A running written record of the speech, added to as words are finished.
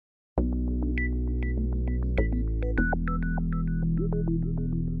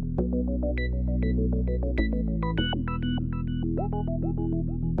Hi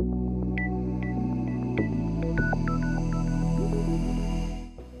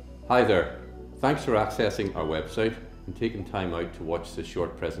there, thanks for accessing our website and taking time out to watch this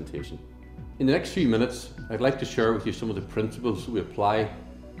short presentation. In the next few minutes, I'd like to share with you some of the principles we apply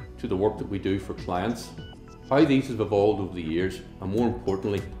to the work that we do for clients, how these have evolved over the years, and more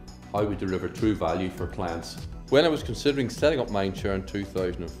importantly, how we deliver true value for clients. When I was considering setting up Mindshare in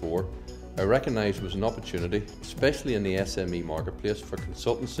 2004, I recognised there was an opportunity, especially in the SME marketplace, for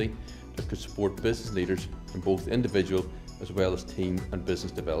consultancy that could support business leaders in both individual as well as team and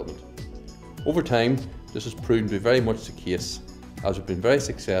business development. Over time, this has proven to be very much the case, as we've been very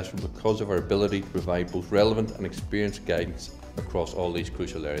successful because of our ability to provide both relevant and experienced guidance across all these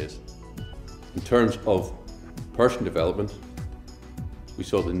crucial areas. In terms of person development, we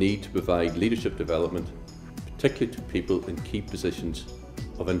saw the need to provide leadership development, particularly to people in key positions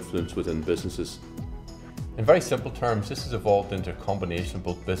of influence within businesses. In very simple terms, this has evolved into a combination of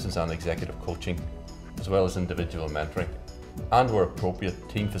both business and executive coaching, as well as individual mentoring, and where appropriate,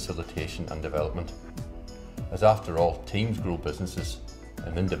 team facilitation and development. As after all, teams grow businesses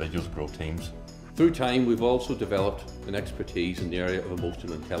and individuals grow teams. Through time, we've also developed an expertise in the area of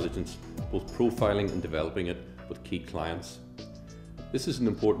emotional intelligence, both profiling and developing it with key clients. This is an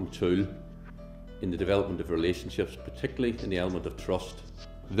important tool in the development of relationships, particularly in the element of trust,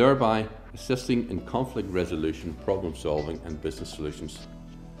 thereby assisting in conflict resolution, problem solving and business solutions.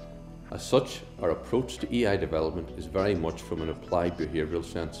 As such, our approach to EI development is very much from an applied behavioural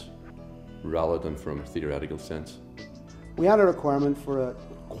sense, rather than from a theoretical sense. We had a requirement for a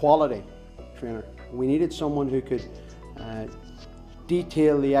quality trainer. We needed someone who could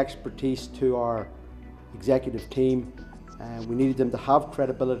detail the expertise to our executive team. We needed them to have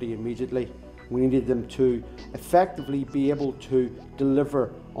credibility immediately. We needed them to effectively be able to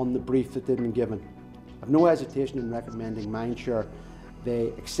deliver on the brief that they'd been given. I've no hesitation in recommending Mindshare.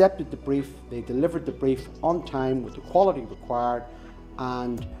 They accepted the brief, they delivered the brief on time with the quality required,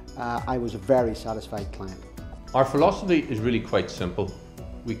 and I was a very satisfied client. Our philosophy is really quite simple.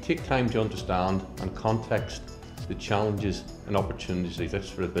 We take time to understand and context the challenges and opportunities that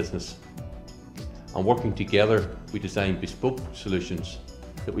exist for a business. And working together, we design bespoke solutions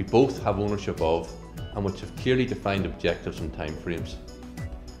that we both have ownership of and which have clearly defined objectives and timeframes.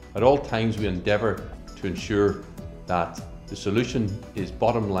 At all times, we endeavour to ensure that the solution is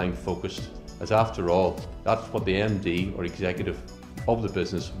bottom line focused, as after all, that's what the MD or executive of the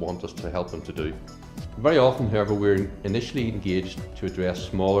business want us to help them to do. Very often, however, we're initially engaged to address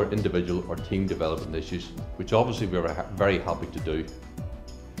smaller individual or team development issues, which obviously we're very happy to do.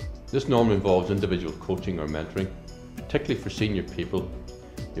 This normally involves individual coaching or mentoring, particularly for senior people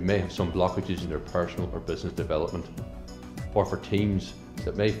who may have some blockages in their personal or business development, or for teams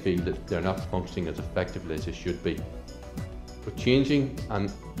that may feel that they're not functioning as effectively as they should be. With changing and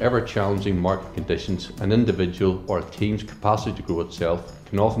ever-challenging market conditions, an individual or a team's capacity to grow itself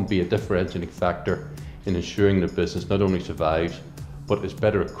can often be a differentiating factor in ensuring the business not only survives, but is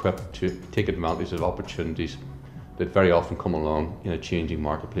better equipped to take advantage of opportunities that very often come along in a changing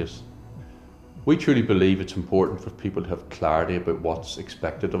marketplace. We truly believe it's important for people to have clarity about what's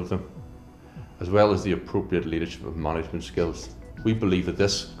expected of them, as well as the appropriate leadership and management skills. We believe that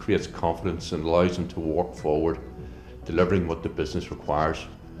this creates confidence and allows them to walk forward, delivering what the business requires.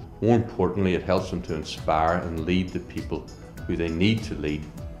 More importantly, it helps them to inspire and lead the people who they need to lead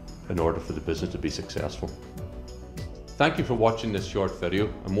in order for the business to be successful. Thank you for watching this short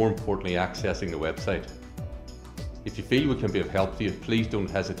video and more importantly accessing the website. If you feel we can be of help to you, please don't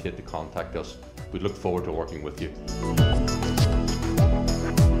hesitate to contact us. We look forward to working with you.